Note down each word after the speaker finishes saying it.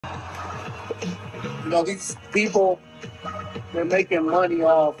You know, these people, they're making money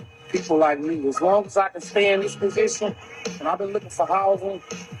off people like me. As long as I can stay in this position, and I've been looking for housing,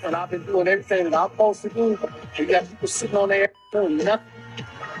 and I've been doing everything that I'm supposed to do, and you got people sitting on there doing nothing.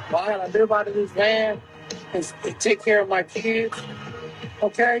 Why I live out of this van and take care of my kids,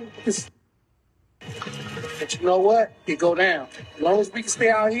 okay? But you know what? It go down. As long as we can stay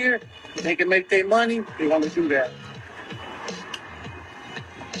out here, they can make their money, they want to do that.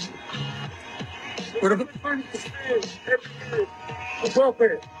 What about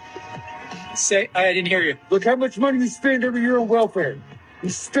welfare? Say, I didn't hear you. Look how much money you spend every year on welfare. You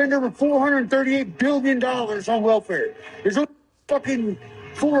spend over $438 billion on welfare. There's only fucking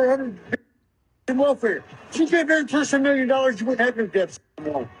 $400 billion in welfare. If you gave every person $1 million, you wouldn't have your debts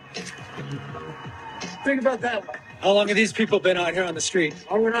anymore. Think about that one. How long have these people been out here on the street?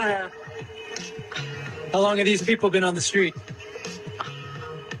 Longer than I have. How long have these people been on the street?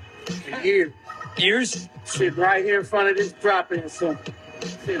 A year. Years? Sit right here in front of this drop-in center.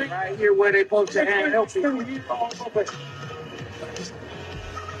 Sit right here where they supposed to help you.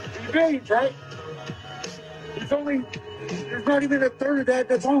 Billions, right? There's not even a third of that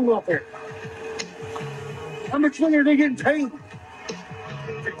that's on welfare. How much money are they getting paid?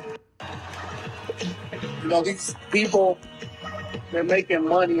 You know, these people, they're making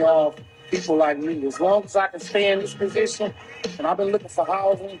money off people like me. As long as I can stay in this position, and I've been looking for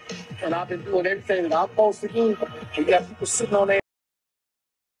housing, and I've been doing everything that I'm supposed to do, and you got people sitting on their